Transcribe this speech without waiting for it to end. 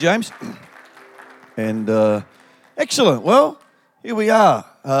James. And excellent. Well, here we are,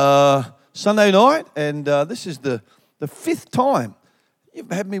 Sunday night, and this is the fifth time. You've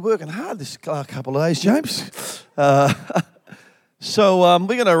had me working hard this couple of days, James. So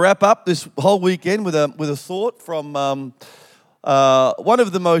we're going to wrap up this whole weekend with a thought from one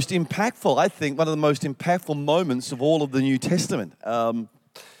of the most impactful, I think, one of the most impactful moments of all of the New Testament.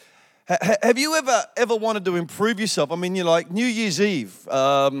 Have you ever wanted to improve yourself? I mean, you're like New Year's Eve.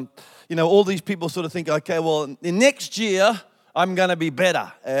 All these people sort of think, okay, well, next year I'm going to be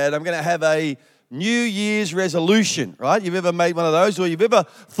better, and I'm going to have a New Year's resolution, right? You've ever made one of those, or you've ever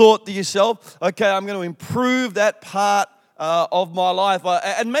thought to yourself, okay, I'm going to improve that part of my life.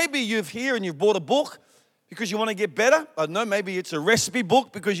 And maybe you've here and you've bought a book because you want to get better. I don't know, maybe it's a recipe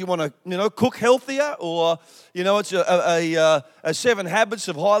book because you want to, cook healthier, or, it's a 7 Habits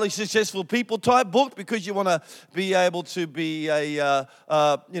of Highly Successful People type book because you want to be able to be a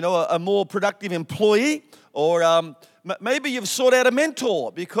more productive employee, or maybe you've sought out a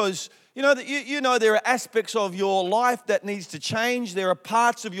mentor because there are aspects of your life that needs to change. There are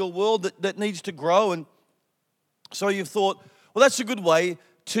parts of your world that needs to grow, and so you've thought, well, that's a good way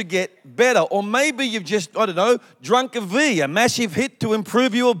to get better. Or maybe you've just, drunk a V, a massive hit to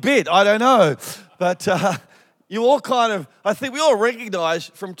improve you a bit. I don't know. But you all I think we all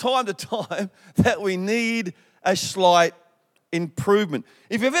recognize from time to time that we need a slight improvement.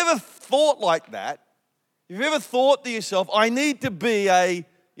 If you've ever thought like that, if you've ever thought to yourself, I need to be a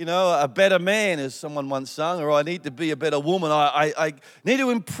better man, as someone once sung, or I need to be a better woman, I need to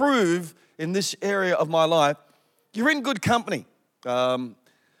improve in this area of my life, you're in good company.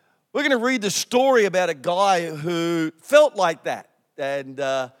 We're going to read the story about a guy who felt like that. And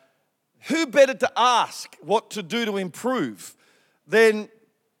who better to ask what to do to improve than,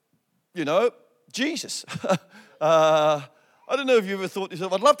 Jesus. I don't know if you ever thought to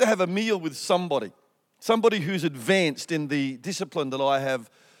yourself, I'd love to have a meal with somebody who's advanced in the discipline that I have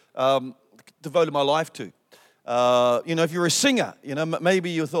devoted my life to. If you're a singer,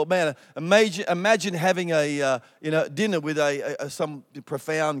 maybe you thought, man, imagine having a dinner with some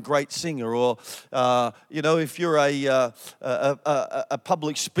profound great singer, or if you're a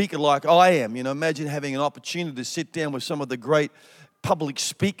public speaker like I am, imagine having an opportunity to sit down with some of the great public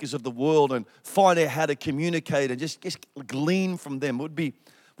speakers of the world and find out how to communicate and just glean from them. It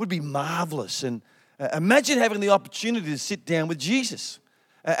would be marvelous. And imagine having the opportunity to sit down with Jesus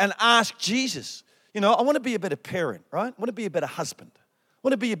and ask Jesus. I want to be a better parent, right? I want to be a better husband. I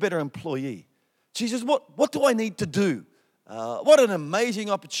want to be a better employee. Jesus, what do I need to do? What an amazing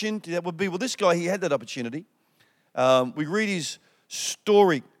opportunity that would be. Well, this guy, he had that opportunity. We read his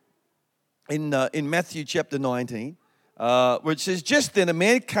story in Matthew chapter 19, where it says, just then a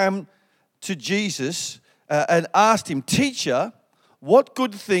man came to Jesus and asked him, Teacher, what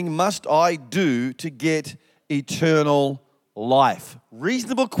good thing must I do to get eternal life?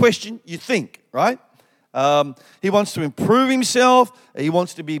 Reasonable question, you think, right? He wants to improve himself. He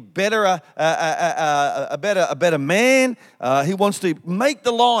wants to be better, a better man. He wants to make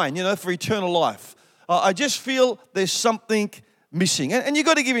the line, for eternal life. I just feel there's something missing, and you've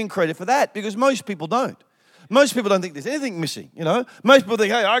got to give him credit for that, because most people don't. Most people don't think there's anything missing. Most people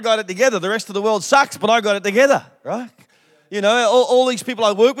think, hey, I got it together. The rest of the world sucks, but I got it together, right? All these people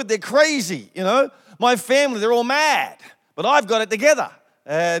I work with, they're crazy. My family, they're all mad. But I've got it together.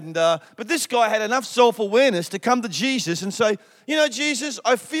 And but this guy had enough self-awareness to come to Jesus and say, Jesus,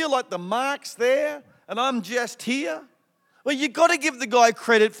 I feel like the mark's there and I'm just here. Well, you've got to give the guy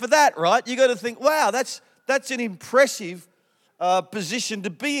credit for that, right? You've got to think, wow, that's an impressive position to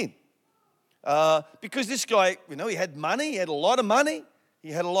be in. Because this guy, he had money, he had a lot of money,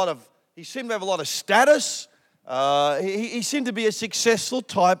 he seemed to have a lot of status. He seemed to be a successful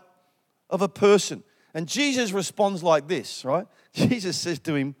type of a person. And Jesus responds like this, right? Jesus says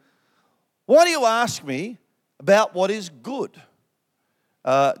to him, why do you ask me about what is good?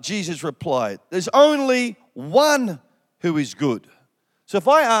 Jesus replied, there's only one who is good. So if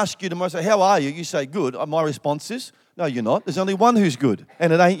I ask you tomorrow, say, how are you? You say, good. My response is, no, you're not. There's only one who's good,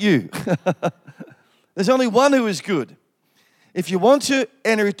 and it ain't you. There's only one who is good. If you want to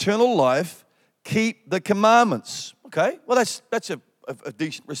enter eternal life, keep the commandments. Okay, well, that's a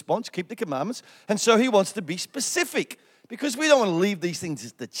decent response, keep the commandments. And so he wants to be specific, because we don't want to leave these things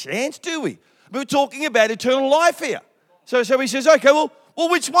as the chance, do we? We're talking about eternal life here. So he says, okay, well,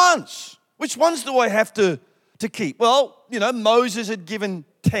 which ones? Which ones do I have to keep? Well, Moses had given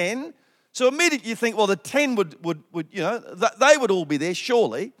 10. So immediately you think, well, the 10 would they would all be there,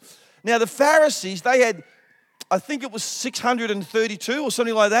 surely. Now the Pharisees, they had, I think it was 632 or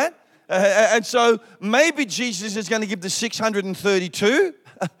something like that. And so maybe Jesus is going to give the 632.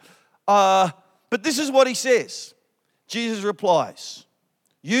 But this is what he says. Jesus replies,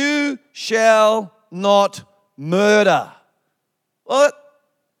 "You shall not murder." What?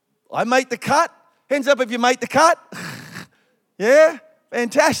 I make the cut? Hands up if you make the cut. Yeah?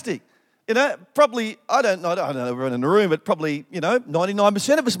 Fantastic. You know, probably, I don't know everyone in the room, but probably,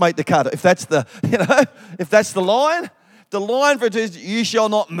 99% of us make the cut. If that's the, if that's the line for it is, "You shall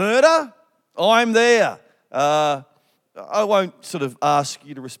not murder," I'm there. I won't sort of ask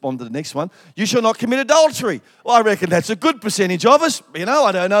you to respond to the next one. "You shall not commit adultery." Well, I reckon that's a good percentage of us. I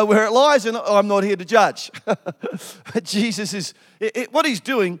don't know where it lies, and I'm not here to judge. But Jesus is, what he's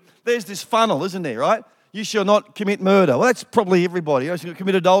doing, there's this funnel, isn't there, right? You shall not commit murder. Well, that's probably everybody. You shall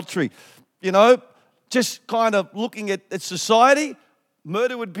commit adultery. Just kind of looking at society,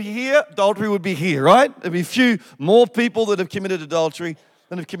 murder would be here, adultery would be here, right? There'd be a few more people that have committed adultery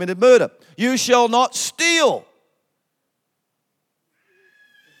than have committed murder. "You shall not steal."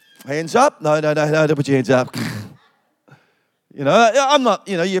 Hands up? No, don't put your hands up. I'm not,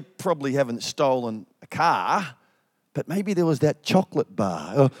 you probably haven't stolen a car, but maybe there was that chocolate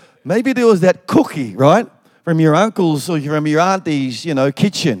bar, or maybe there was that cookie, right, from your uncle's or from your auntie's,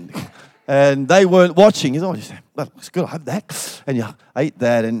 kitchen, and they weren't watching. You thought, "Well, it's good, I have that," and you ate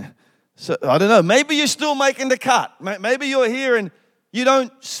that, and so, I don't know, maybe you're still making the cut. Maybe you're here and you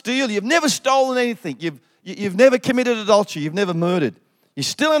don't steal. You've never stolen anything. You've never committed adultery. You've never murdered. You're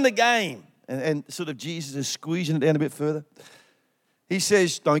still in the game. And sort of Jesus is squeezing it down a bit further. He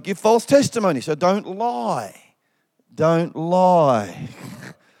says, don't give false testimony. So don't lie. Don't lie.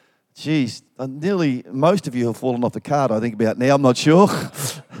 Geez, nearly most of you have fallen off the cart, I think about now. I'm not sure.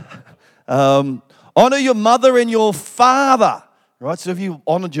 Honor your mother and your father. Right? So if you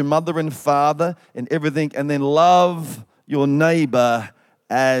honored your mother and father and everything, and then love your neighbor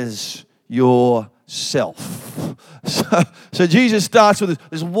as yourself. So Jesus starts with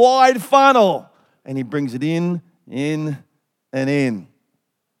this wide funnel, and he brings it in, and in.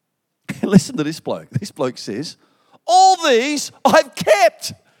 Listen to this bloke. This bloke says, "All these I've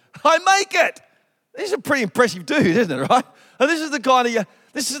kept. I make it." This is a pretty impressive dude, isn't it, right? And this is the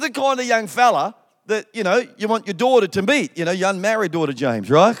kind of young fella that, you want your daughter to meet, your unmarried daughter,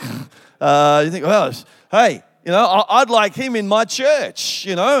 James, right? You think, well, hey, I'd like him in my church,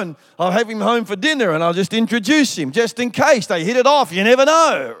 and I'll have him home for dinner and I'll just introduce him just in case they hit it off. You never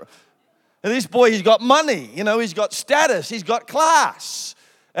know. And this boy, he's got money, he's got status, he's got class,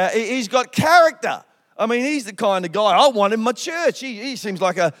 he's got character. I mean, he's the kind of guy I want in my church. He seems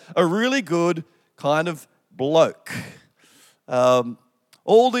like a really good kind of bloke.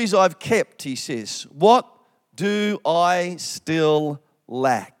 All these I've kept, he says. What do I still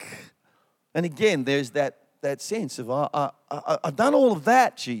lack? And again, there's that sense of, I've done all of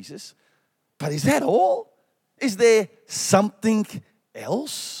that, Jesus, but is that all? Is there something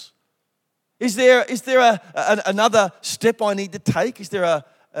else? Is there another step I need to take? Is there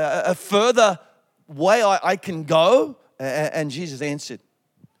a further way I can go? And Jesus answered,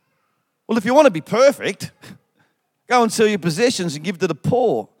 well, if you want to be perfect, go and sell your possessions and give to the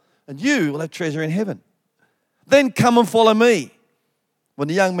poor, and you will have treasure in heaven. Then come and follow me. When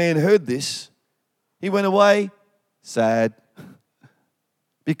the young man heard this, he went away sad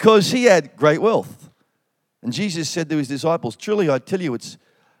because he had great wealth. And Jesus said to his disciples, truly I tell you, it's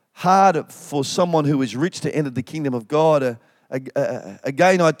hard for someone who is rich to enter the kingdom of God.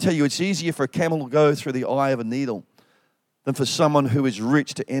 Again, I tell you, it's easier for a camel to go through the eye of a needle than for someone who is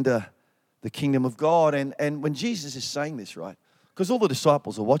rich to enter the kingdom of God. And when Jesus is saying this, right, because all the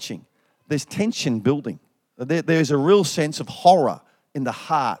disciples are watching, there's tension building. There's a real sense of horror in the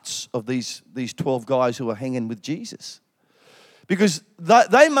hearts of these 12 guys who are hanging with Jesus. Because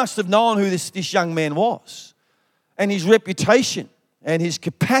they must have known who this young man was, and his reputation, and his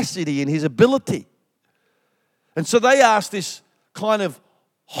capacity, and his ability. And so they asked this kind of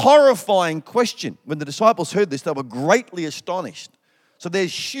horrifying question. When the disciples heard this, they were greatly astonished. So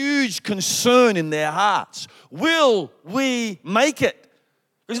there's huge concern in their hearts. Will we make it?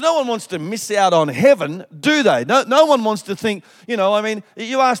 Because no one wants to miss out on heaven, do they? No one wants to think, you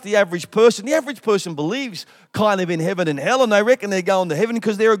ask the average person believes kind of in heaven and hell, and they reckon they're going to heaven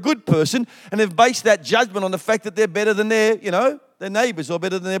because they're a good person, and they've based that judgment on the fact that they're better than their neighbours, or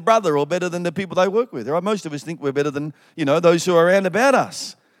better than their brother, or better than the people they work with. Right? Most of us think we're better than, those who are around about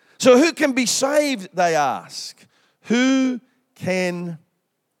us. So who can be saved, they ask. Who can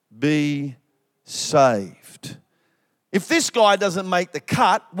be saved? If this guy doesn't make the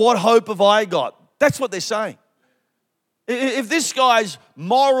cut, what hope have I got? That's what they're saying. If this guy's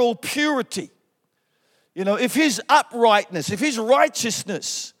moral purity, if his uprightness, if his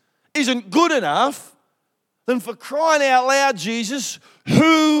righteousness isn't good enough, then for crying out loud, Jesus,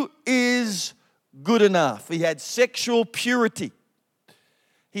 who is good enough? He had sexual purity.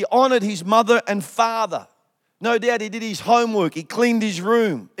 He honored his mother and father. No doubt he did his homework. He cleaned his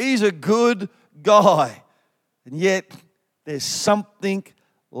room. He's a good guy. And yet, there's something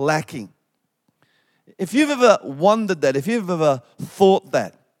lacking. If you've ever wondered that, if you've ever thought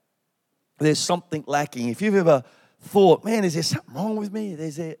that, there's something lacking. If you've ever thought, man, is there something wrong with me?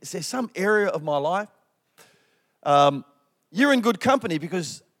 Is there some area of my life? You're in good company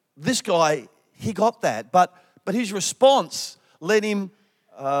because this guy, he got that. But his response led him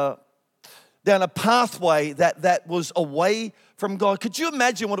down a pathway that was away from God. Could you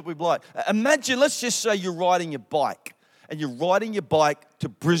imagine what it would be like? Imagine, let's just say you're riding your bike, and you're riding your bike to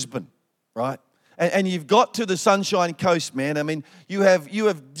Brisbane, right? And you've got to the Sunshine Coast, man. I mean,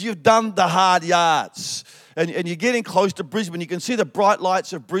 you've done the hard yards. And you're getting close to Brisbane. You can see the bright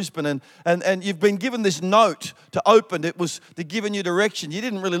lights of Brisbane. And you've been given this note to open. It was to give you direction. You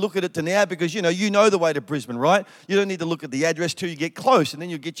didn't really look at it to now because, you know the way to Brisbane, right? You don't need to look at the address till you get close. And then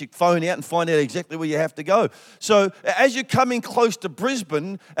you'll get your phone out and find out exactly where you have to go. So as you're coming close to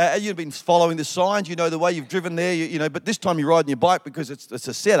Brisbane, you've been following the signs. You know the way. You've driven there, but this time you're riding your bike because it's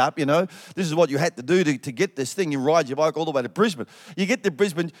a setup, This is what you had to do to get this thing. You ride your bike all the way to Brisbane. You get to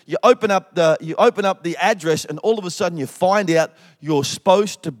Brisbane, you open up the address, and all of a sudden you find out you're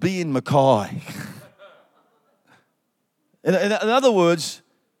supposed to be in Mackay. in other words,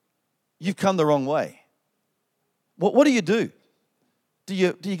 you've come the wrong way. What do? Do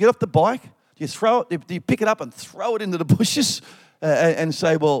you get off the bike? Do you pick it up and throw it into the bushes and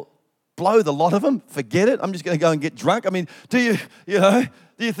say, well, blow the lot of them, forget it, I'm just going to go and get drunk? I mean, do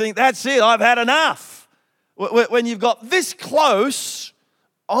you think, that's it, I've had enough? When you've got this close,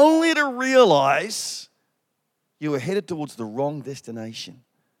 only to realize you were headed towards the wrong destination.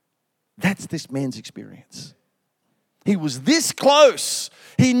 That's this man's experience. He was this close.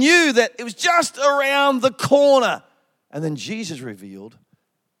 He knew that it was just around the corner. And then Jesus revealed,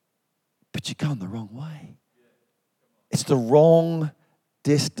 but you're going the wrong way. It's the wrong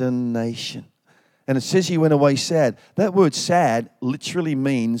destination. And it says he went away sad. That word sad literally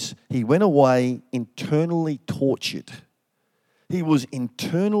means he went away internally tortured. He was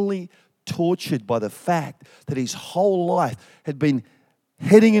internally tortured by the fact that his whole life had been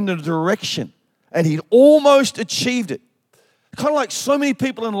heading in a direction and he'd almost achieved it. Kind of like so many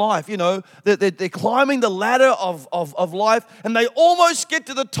people in life, they're climbing the ladder of life and they almost get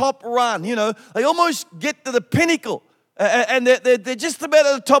to the top run, they almost get to the pinnacle and they're just about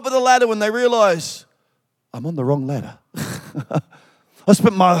at the top of the ladder when they realize, I'm on the wrong ladder. I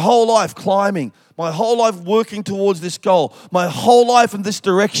spent my whole life climbing, my whole life working towards this goal, my whole life in this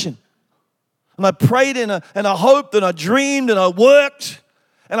direction. And I prayed and I hoped and I dreamed and I worked.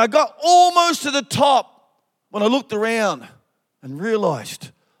 And I got almost to the top when I looked around and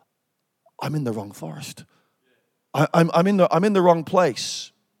realized I'm in the wrong forest. I'm in the wrong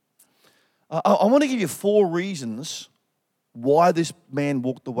place. I want to give you 4 reasons why this man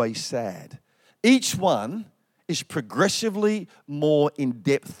walked away sad. Each one is progressively more in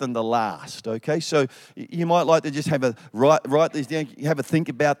depth than the last, okay? So you might like to just write these down, have a think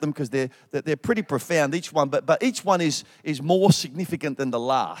about them because they're pretty profound, each one, but each one is more significant than the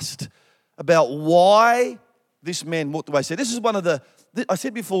last about why this man walked away. So this is I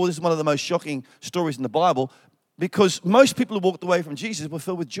said before, this is one of the most shocking stories in the Bible because most people who walked away from Jesus were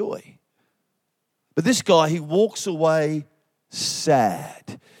filled with joy. But this guy, he walks away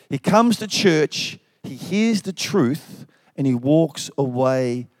sad. He comes to church, he hears the truth, and he walks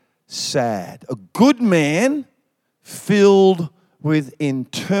away sad. A good man filled with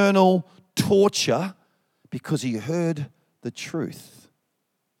internal torture because he heard the truth.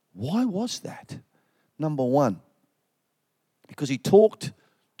 Why was that? Number 1, because he talked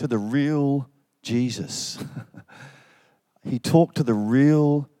to the real Jesus. He talked to the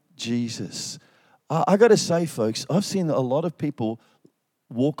real Jesus. I got to say, folks, I've seen a lot of people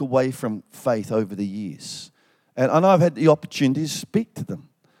walk away from faith over the years. And I've had the opportunity to speak to them.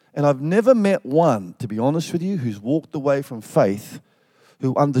 And I've never met one, to be honest with you, who's walked away from faith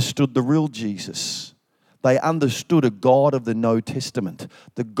who understood the real Jesus. They understood a God of the New Testament.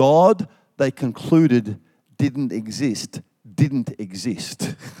 The God they concluded didn't exist.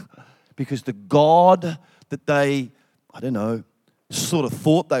 Because the God that they, sort of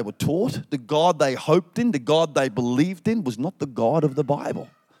thought they were taught, the God they hoped in, the God they believed in was not the God of the Bible.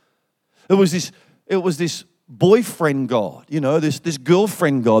 It was this boyfriend God, this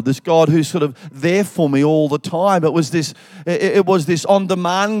girlfriend God, this God who's sort of there for me all the time. It was this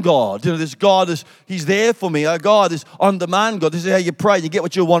on-demand God. This God He's there for me. Oh, God is on-demand God. This is how you pray. You get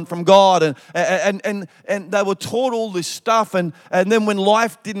what you want from God. And they were taught all this stuff. And then when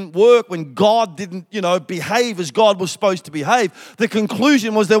life didn't work, when God didn't, behave as God was supposed to behave, the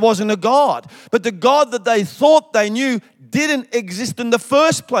conclusion was there wasn't a God. But the God that they thought they knew didn't exist in the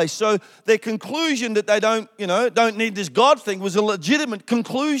first place. So their conclusion that they don't need this God thing was a legitimate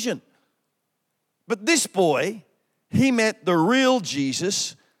conclusion. But this boy, he met the real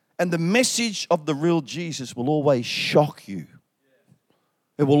Jesus, and the message of the real Jesus will always shock you.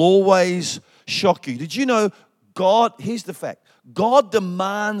 It will always shock you. Did you know God, here's the fact, God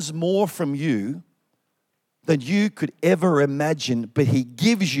demands more from you than you could ever imagine, but He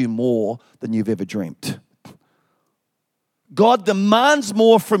gives you more than you've ever dreamt. God demands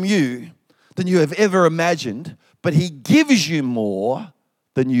more from you than you have ever imagined, but He gives you more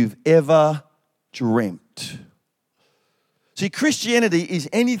than you've ever dreamt. See, Christianity is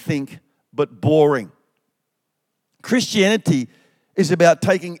anything but boring. Christianity is about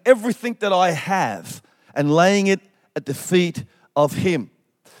taking everything that I have and laying it at the feet of Him.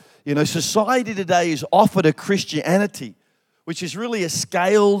 Society today is offered a Christianity which is really a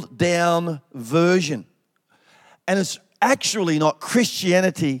scaled down version. And it's actually not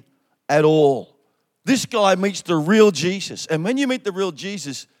Christianity at all. This guy meets the real Jesus. And when you meet the real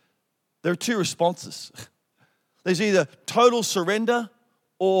Jesus, there are two responses. There's either total surrender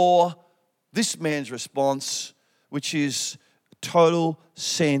or this man's response, which is total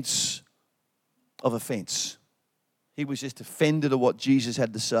sense of offense. He was just offended at what Jesus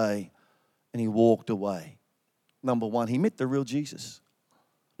had to say, and he walked away. Number one, he met the real Jesus.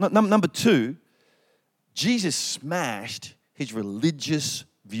 Number two, Jesus smashed his religious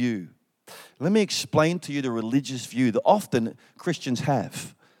view. Let me explain to you the religious view that often Christians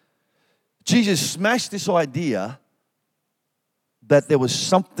have. Jesus smashed this idea that there was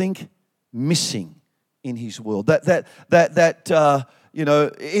something missing in his world. If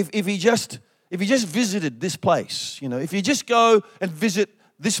he just visited this place, if you just go and visit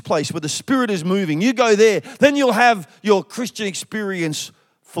this place where the Spirit is moving, you go there, then you'll have your Christian experience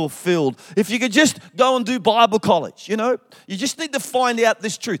fulfilled. If you could just go and do Bible college, you just need to find out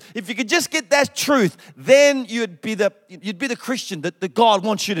this truth. If you could just get that truth, then you'd be the Christian that God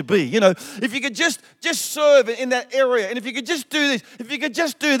wants you to be. If you could just serve in that area, and if you could just do this, if you could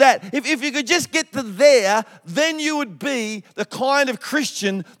just do that, if you could just get to there, then you would be the kind of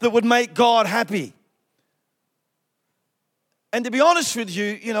Christian that would make God happy. And to be honest with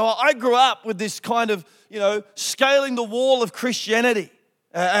you, I grew up with this kind of, scaling the wall of Christianity.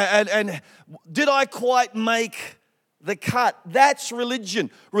 And did I quite make the cut? That's religion.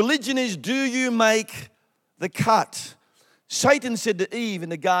 Religion is, do you make the cut? Satan said to Eve in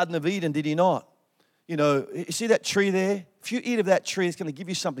the Garden of Eden, did he not? You see that tree there? If you eat of that tree, it's going to give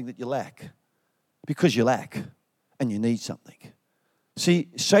you something that you lack. Because you lack and you need something. See,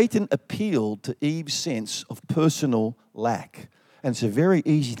 Satan appealed to Eve's sense of personal lack. And it's a very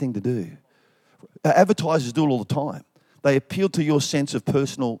easy thing to do. Advertisers do it all the time. They appeal to your sense of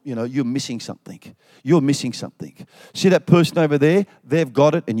personal, you're missing something. You're missing something. See that person over there? They've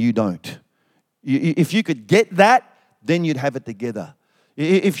got it and you don't. If you could get that, then you'd have it together.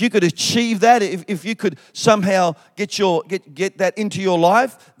 If you could achieve that, if you could somehow get that into your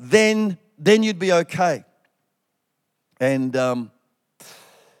life, then you'd be okay. And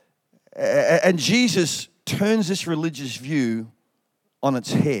Jesus turns this religious view on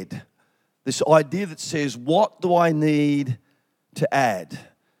its head. This idea that says, what do I need to add?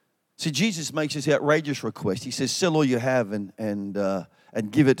 See, Jesus makes this outrageous request. He says, sell all you have and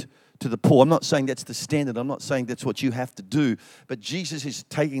give it to the poor. I'm not saying that's the standard. I'm not saying that's what you have to do. But Jesus is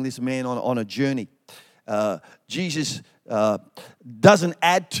taking this man on a journey. Jesus doesn't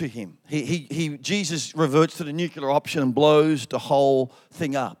add to him. Jesus reverts to the nuclear option and blows the whole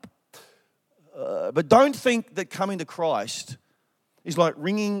thing up. But don't think that coming to Christ is like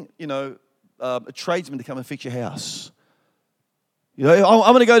ringing, a tradesman to come and fix your house. I'm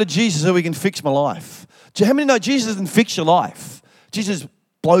going to go to Jesus so he can fix my life. How many know Jesus doesn't fix your life? Jesus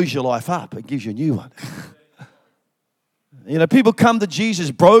blows your life up and gives you a new one. People come to Jesus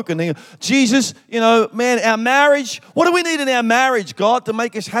broken. They go, Jesus, man, our marriage, what do we need in our marriage, God, to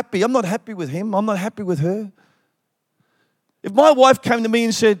make us happy? I'm not happy with him. I'm not happy with her. If my wife came to me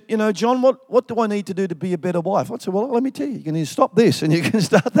and said, John, what do I need to do to be a better wife? I'd say, well, let me tell you. You can stop this and you can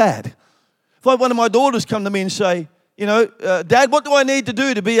start that. If one of my daughters come to me and say, Dad, what do I need to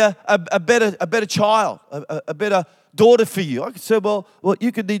do to be a better child, a better daughter for you? I could say, well,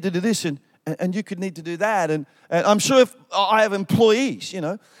 you could need to do this. And And you could need to do that. And I'm sure if I have employees,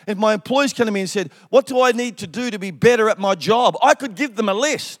 if my employees come to me and said, what do I need to do to be better at my job? I could give them a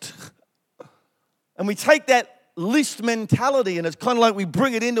list. And we take that list mentality and it's kind of like we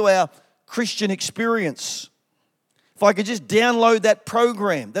bring it into our Christian experience. If I could just download that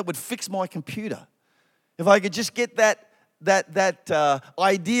program, that would fix my computer. If I could just get that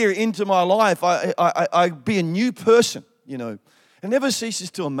idea into my life, I'd be a new person, It never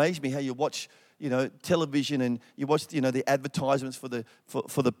ceases to amaze me how you watch, television and you watch, the advertisements for the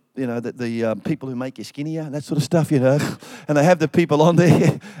people who make you skinnier and that sort of stuff, And they have the people on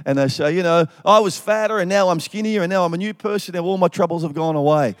there and they say, I was fatter and now I'm skinnier and now I'm a new person and all my troubles have gone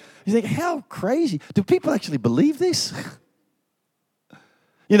away. You think, how crazy? Do people actually believe this?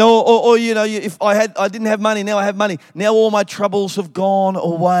 If I didn't have money, now I have money. Now all my troubles have gone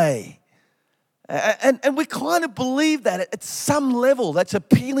away. And we kind of believe that at some level that's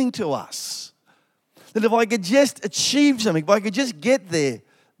appealing to us. That if I could just achieve something, if I could just get there,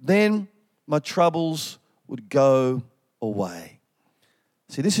 then my troubles would go away.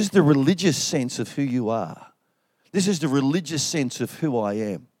 See, this is the religious sense of who you are. This is the religious sense of who I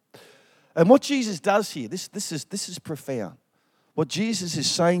am. And what Jesus does here, this is profound. What Jesus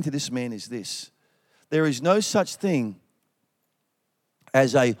is saying to this man is this: there is no such thing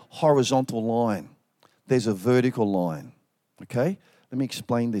as a horizontal line. There's a vertical line, okay? Let me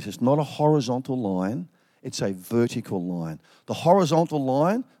explain this. It's not a horizontal line. It's a vertical line. The horizontal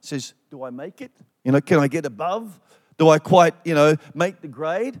line says, do I make it? Can I get above? Do I quite, make the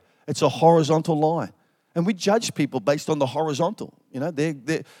grade? It's a horizontal line. And we judge people based on the horizontal.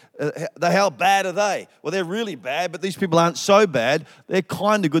 How bad are they? Well, they're really bad, but these people aren't so bad. They're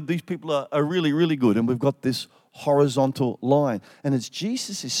kind of good. These people are really, really good. And we've got this horizontal line. And as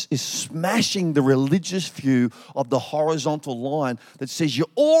Jesus is smashing the religious view of the horizontal line that says, you're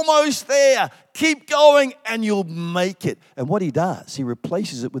almost there, keep going, and you'll make it. And what he does, he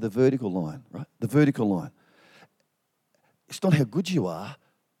replaces it with a vertical line, right? The vertical line. It's not how good you are,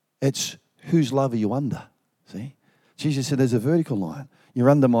 it's whose love are you under? See? Jesus said there's a vertical line. You're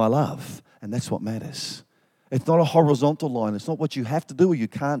under my love, and that's what matters. It's not a horizontal line. It's not what you have to do or you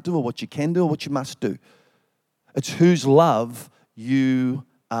can't do or what you can do or what you must do. It's whose love you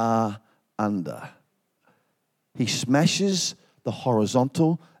are under. He smashes the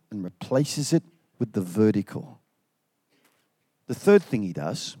horizontal and replaces it with the vertical. The third thing he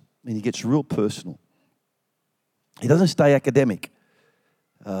does, and he gets real personal, he doesn't stay academic.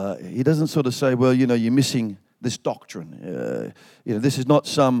 He doesn't sort of say, well, you're missing this doctrine. This is not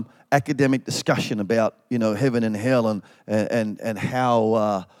some academic discussion about, heaven and hell and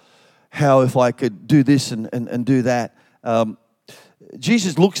how if I could do this and do that.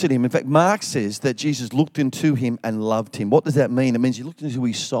 Jesus looks at him. In fact, Mark says that Jesus looked into him and loved him. What does that mean? It means he looked into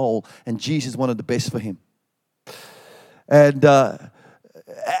his soul and Jesus wanted the best for him. And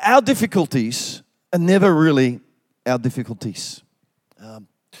our difficulties are never really our difficulties.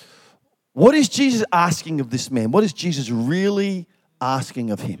 What is Jesus asking of this man? What is Jesus really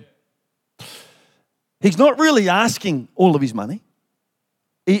asking of him? He's not really asking all of his money.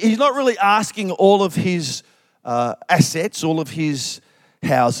 He's not really asking all of his assets, all of his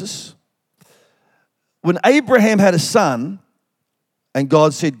houses. When Abraham had a son, and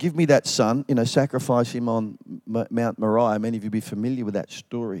God said, give me that son, sacrifice him on Mount Moriah. Many of you will be familiar with that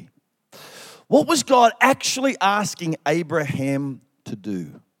story. What was God actually asking Abraham to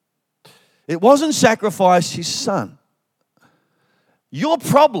do? It wasn't sacrifice his son. Your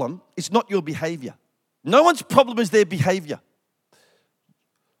problem is not your behavior. No one's problem is their behavior.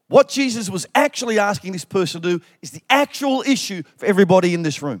 What Jesus was actually asking this person to do is the actual issue for everybody in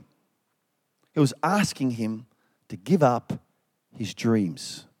this room. He was asking him to give up his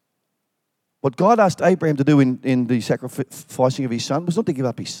dreams. What God asked Abraham to do in the sacrificing of his son was not to give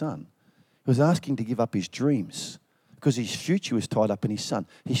up his son. He was asking to give up his dreams because his future was tied up in his son.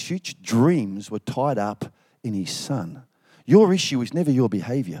 His future dreams were tied up in his son. Your issue is never your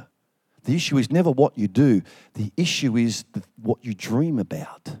behavior. The issue is never what you do. The issue is what you dream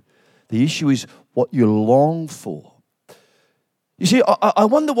about. The issue is what you long for. You see, I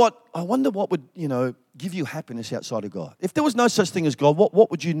wonder what would, give you happiness outside of God. If there was no such thing as God, what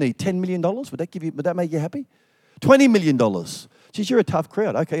would you need? $10 million? Would that make you happy? $20 million. Geez, you're a tough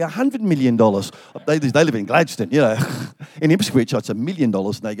crowd. Okay, $100 million. They live in Gladstone, In Ipswich, it's $1 million,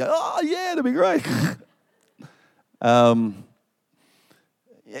 and they go, oh yeah, that'd be great.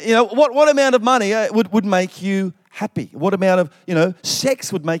 What amount of money would make you happy? What amount of,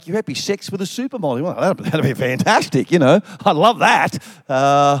 sex would make you happy? Sex with a supermodel. Well, that'd be fantastic, I'd love that.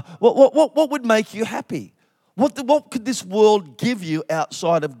 What would make you happy? What could this world give you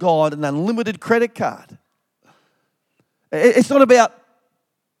outside of God, an unlimited credit card? It's not about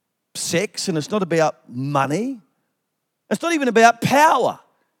sex, and it's not about money. It's not even about power.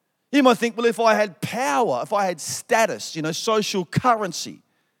 You might think, well, if I had power, if I had status, social currency,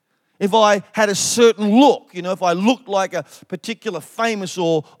 if I had a certain look, if I looked like a particular famous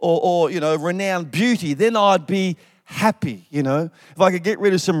or renowned beauty, then I'd be happy, If I could get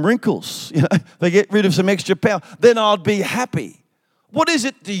rid of some wrinkles, if I get rid of some extra power, then I'd be happy. What is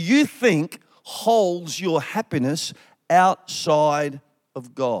it do you think holds your happiness outside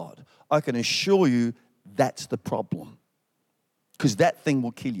of God? I can assure you that's the problem. Because that thing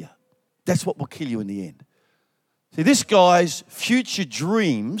will kill you. That's what will kill you in the end. See, this guy's future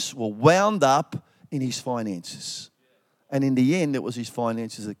dreams were wound up in his finances. And in the end, it was his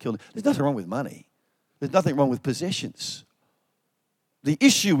finances that killed him. There's nothing wrong with money. There's nothing wrong with possessions. The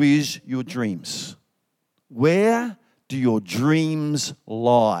issue is your dreams. Where do your dreams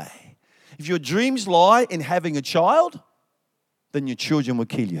lie? If your dreams lie in having a child, then your children will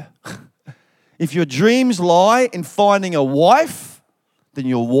kill you. If your dreams lie in finding a wife, then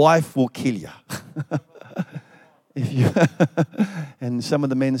your wife will kill you. And some of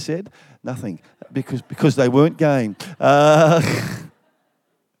the men said nothing because they weren't game.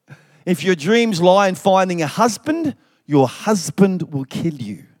 If your dreams lie in finding a husband, your husband will kill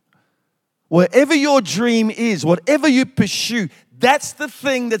you. Wherever your dream is, whatever you pursue, that's the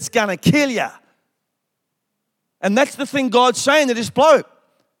thing that's going to kill you. And that's the thing God's saying to this bloke.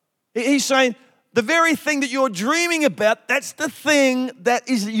 He's saying, the very thing that you're dreaming about, that's the thing that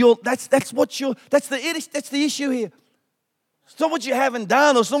is that's the issue here. It's not what you haven't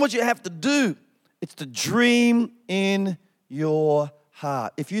done, or it's not what you have to do. It's the dream in your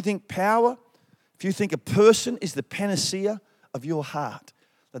heart. If you think power, if you think a person is the panacea of your heart,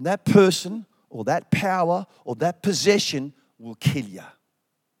 then that person or that power or that possession will kill you.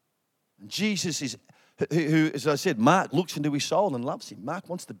 And Jesus is, who, as I said, Mark looks into his soul and loves him. Mark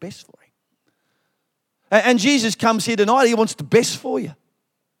wants the best for him. And Jesus comes here tonight. He wants the best for you.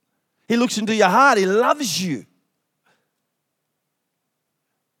 He looks into your heart. He loves you.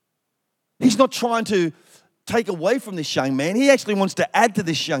 He's not trying to take away from this young man. He actually wants to add to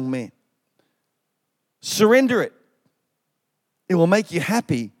this young man. Surrender it. It will make you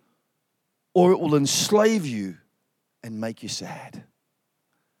happy, or it will enslave you and make you sad.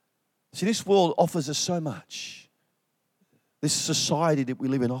 See, this world offers us so much. This society that we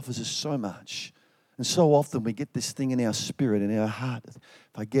live in offers us so much. And so often we get this thing in our spirit, in our heart. If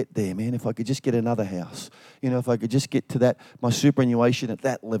I get there, man, if I could just get another house, if I could just get to that, my superannuation at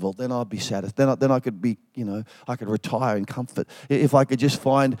that level, then I'd be satisfied. Then I could be, I could retire in comfort. If I could just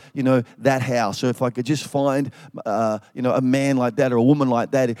find, that house, or if I could just find, a man like that or a woman like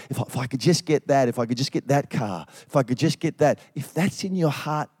that, if I could just get that, if I could just get that car, if I could just get that, if that's in your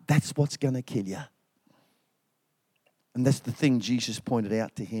heart, that's what's going to kill you. And that's the thing Jesus pointed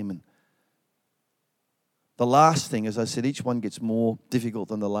out to him. And the last thing, as I said, each one gets more difficult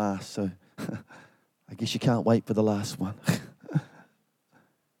than the last. So I guess you can't wait for the last one.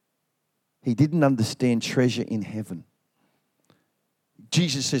 He didn't understand treasure in heaven.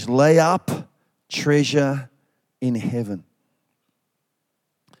 Jesus says, lay up treasure in heaven.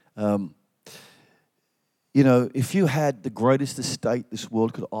 If you had the greatest estate this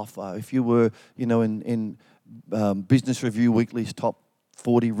world could offer, if you were, in Business Review Weekly's top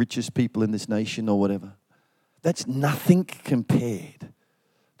 40 richest people in this nation or whatever, that's nothing compared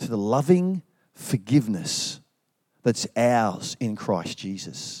to the loving forgiveness that's ours in Christ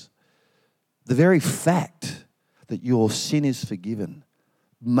Jesus. The very fact that your sin is forgiven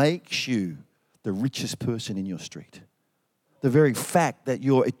makes you the richest person in your street. The very fact that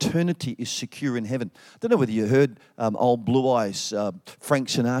your eternity is secure in heaven. I don't know whether you heard old Blue Eyes, Frank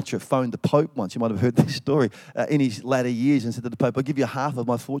Sinatra phoned the Pope once. You might have heard this story in his latter years and said to the Pope, I'll give you half of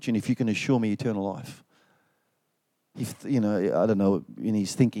my fortune if you can assure me eternal life. I don't know, in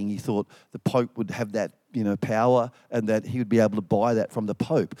his thinking, he thought the Pope would have that, power and that he would be able to buy that from the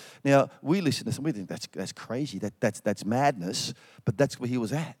Pope. Now, we listen to this and we think that's crazy, that's madness, but that's where he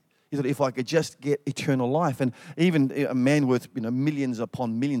was at. He thought, if I could just get eternal life, and even a man worth, millions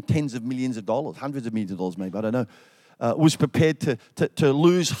upon millions, tens of millions of dollars, hundreds of millions of dollars maybe, I don't know, was prepared to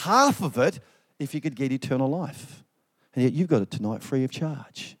lose half of it if he could get eternal life. And yet you've got it tonight free of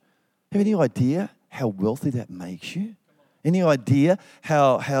charge. Have any idea how wealthy that makes you? Any idea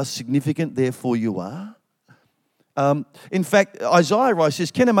how significant, therefore, you are? In fact, Isaiah writes,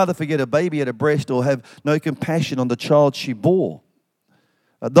 says, can a mother forget a baby at her breast or have no compassion on the child she bore?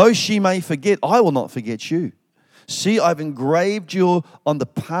 Though she may forget, I will not forget you. See, I've engraved you on the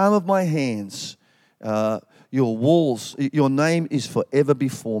palm of my hands. your walls. Your name is forever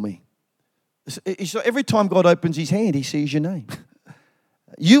before me. So every time God opens his hand, he sees your name.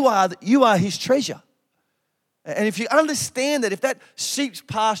 You are his treasure. And if you understand that, if that seeps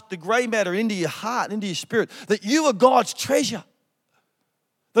past the grey matter into your heart, into your spirit, that you are God's treasure,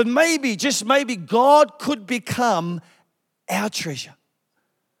 then maybe, just maybe, God could become our treasure.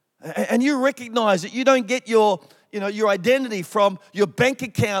 And you recognize that you don't get your identity from your bank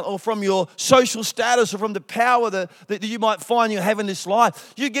account or from your social status or from the power that you might find you have in this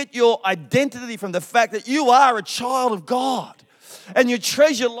life. You get your identity from the fact that you are a child of God. And your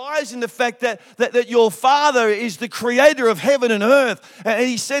treasure lies in the fact that your Father is the creator of heaven and earth. And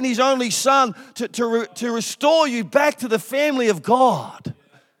he sent his only Son to restore you back to the family of God.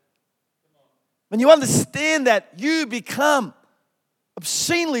 When you understand that, you become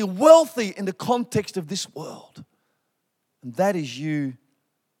obscenely wealthy in the context of this world. And that is you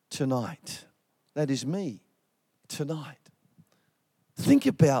tonight. That is me tonight. Think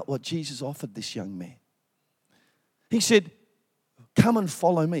about what Jesus offered this young man. He said, come and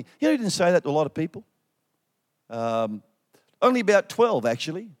follow me. You know, he didn't say that to a lot of people. Only about 12,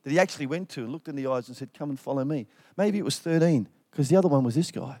 actually, that he actually went to and looked in the eyes and said, come and follow me. Maybe it was 13, because the other one was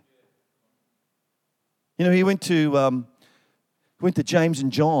this guy. You know, he went to James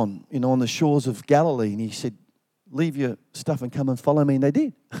and John, on the shores of Galilee, and he said, leave your stuff and come and follow me. And they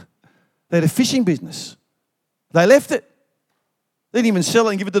did. They had a fishing business. They left it. They didn't even sell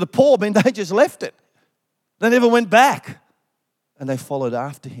it and give it to the poor. I mean, they just left it. They never went back. And they followed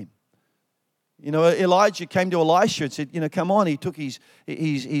after him. You know, Elijah came to Elisha and said, come on. He took his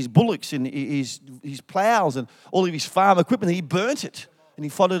bullocks and his plows and all of his farm equipment. And he burnt it. And he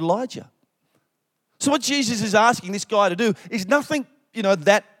followed Elijah. So what Jesus is asking this guy to do is nothing,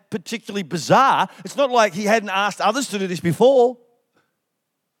 that particularly bizarre. It's not like he hadn't asked others to do this before.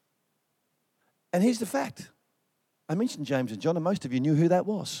 And here's the fact. I mentioned James and John, and most of you knew who that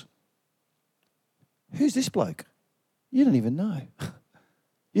was. Who's this bloke? You don't even know.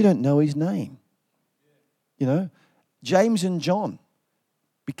 You don't know his name. James and John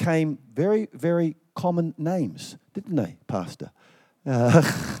became very, very common names, didn't they, Pastor? Our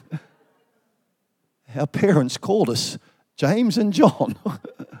parents called us James and John.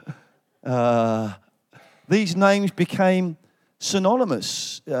 These names became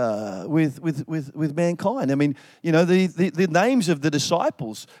synonymous with mankind. I mean, the names of the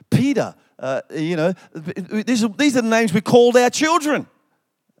disciples, Peter, these are the names we called our children.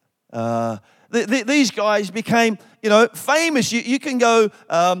 These guys became, famous. You can go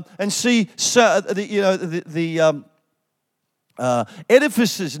and see,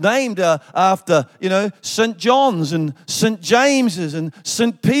 edifices named after, St. John's and St. James's and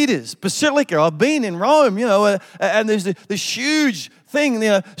St. Peter's Basilica. I've been in Rome, and there's this huge thing,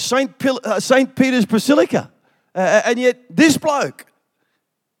 St. Peter's Basilica. And yet this bloke,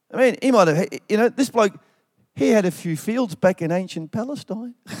 I mean, he might have, this bloke, he had a few fields back in ancient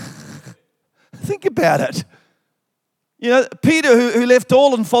Palestine. Think about it. Peter, who left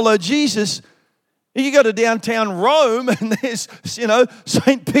all and followed Jesus. You go to downtown Rome and there's,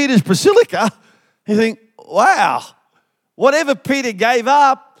 St. Peter's Basilica. You think, wow, whatever Peter gave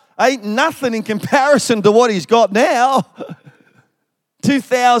up ain't nothing in comparison to what he's got now.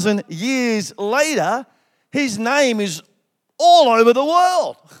 2,000 years later, his name is all over the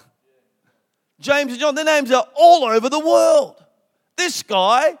world. James and John, their names are all over the world. This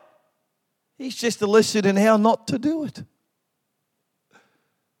guy, he's just a lesson in how not to do it.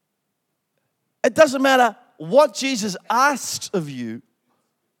 It doesn't matter what Jesus asks of you.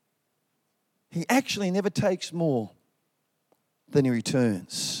 He actually never takes more than he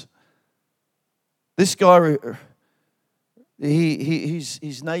returns. This guy,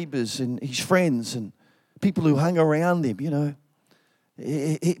 his neighbors and his friends and people who hung around him,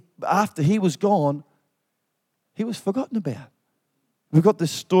 after he was gone, he was forgotten about. We've got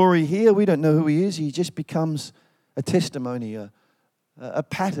this story here. We don't know who he is. He just becomes a testimony, a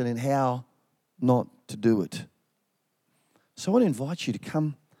pattern in how not to do it. So I want to invite you to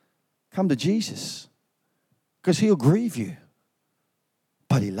come to Jesus, because he'll grieve you,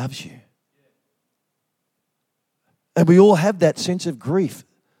 but he loves you. And we all have that sense of grief.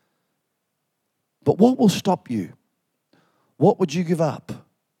 But what will stop you? What would you give up?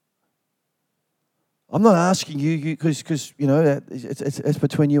 I'm not asking you because it's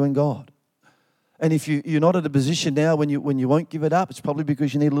between you and God. And if you're not at a position now when you won't give it up, it's probably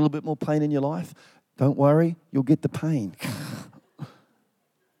because you need a little bit more pain in your life. Don't worry, you'll get the pain.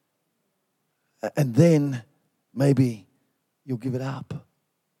 And then maybe you'll give it up.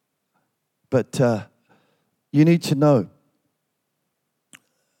 But you need to know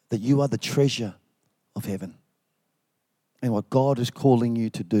that you are the treasure of heaven. And what God is calling you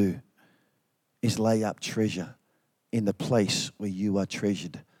to do is lay up treasure in the place where you are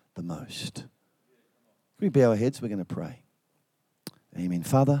treasured the most. Can we bow our heads? We're going to pray. Amen.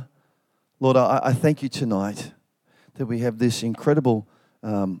 Father, Lord, I thank you tonight that we have this incredible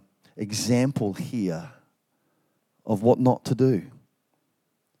example here of what not to do.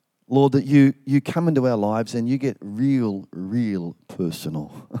 Lord, that you come into our lives and you get real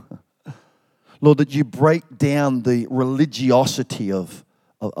personal. Lord, that you break down the religiosity of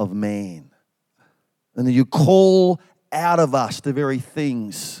man. And that you call out of us the very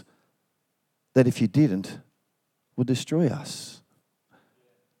things that if you didn't, would destroy us.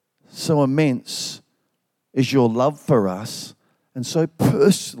 So immense is your love for us, and so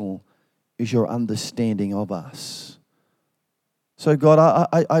personal is your understanding of us. So God,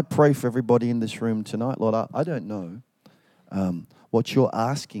 I pray for everybody in this room tonight. Lord, I don't know what you're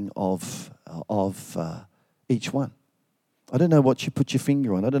asking of each one. I don't know what you put your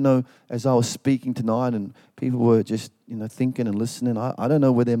finger on. I don't know, as I was speaking tonight and people were just, thinking and listening, I don't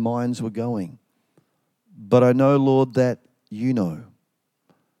know where their minds were going. But I know, Lord, that you know.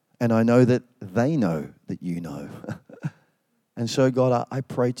 And I know that they know that you know. And so, God, I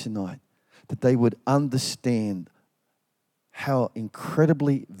pray tonight that they would understand how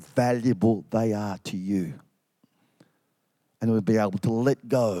incredibly valuable they are to you. And would be able to let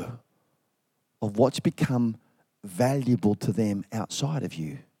go of what's become valuable to them outside of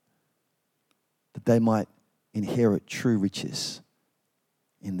you, that they might inherit true riches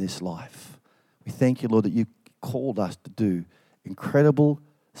in this life. We thank you, Lord, that you called us to do incredible,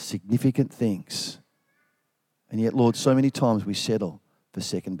 significant things. And yet, Lord, so many times we settle for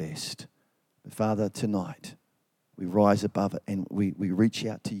second best. But Father, tonight we rise above it and we reach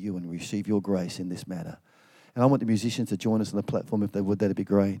out to you and receive your grace in this matter. And I want the musicians to join us on the platform if they would. That'd be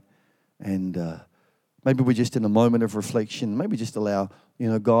great. And maybe we're just in a moment of reflection. Maybe just allow,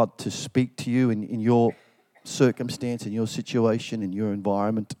 God to speak to you in your circumstance, in your situation, in your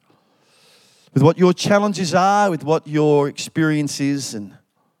environment, with what your challenges are, with what your experience is. And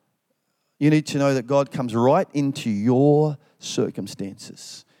you need to know that God comes right into your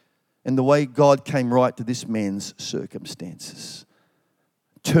circumstances. And the way God came right to this man's circumstances,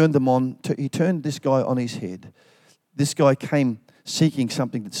 he turned this guy on his head. This guy came seeking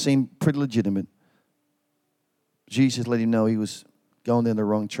something that seemed pretty legitimate. Jesus let him know he was going down the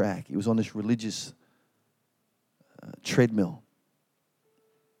wrong track. He was on this religious treadmill.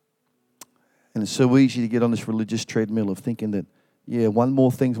 And it's so easy to get on this religious treadmill of thinking that, one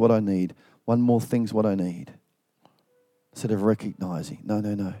more thing's what I need. One more thing's what I need. Instead of recognizing,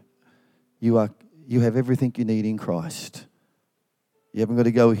 no. You have everything you need in Christ. You haven't got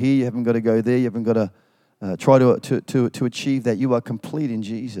to go here. You haven't got to go there. You haven't got to try to achieve that. You are complete in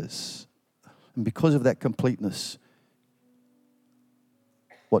Jesus. And because of that completeness,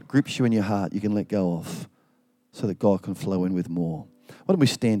 what grips you in your heart, you can let go of so that God can flow in with more. Why don't we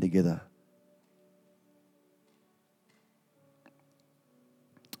stand together?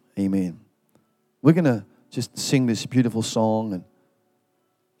 Amen. We're going to just sing this beautiful song. And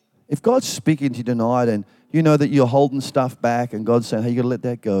if God's speaking to you tonight and you know that you're holding stuff back and God's saying, hey, you got to let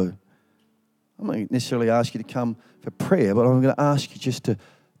that go. I'm not necessarily ask you to come for prayer, but I'm going to ask you just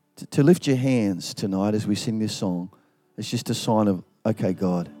to lift your hands tonight as we sing this song. It's just a sign of, okay,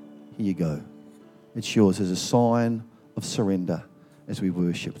 God, here you go. It's yours as a sign of surrender as we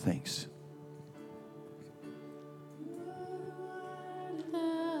worship. Thanks.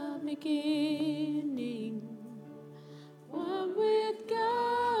 Beginning, one with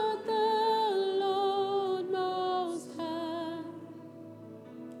God the Lord Most High,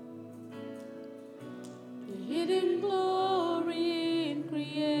 the hidden glory in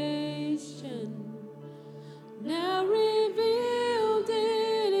creation, now revealed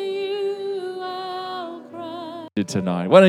in you, our Christ. Tonight. Why don't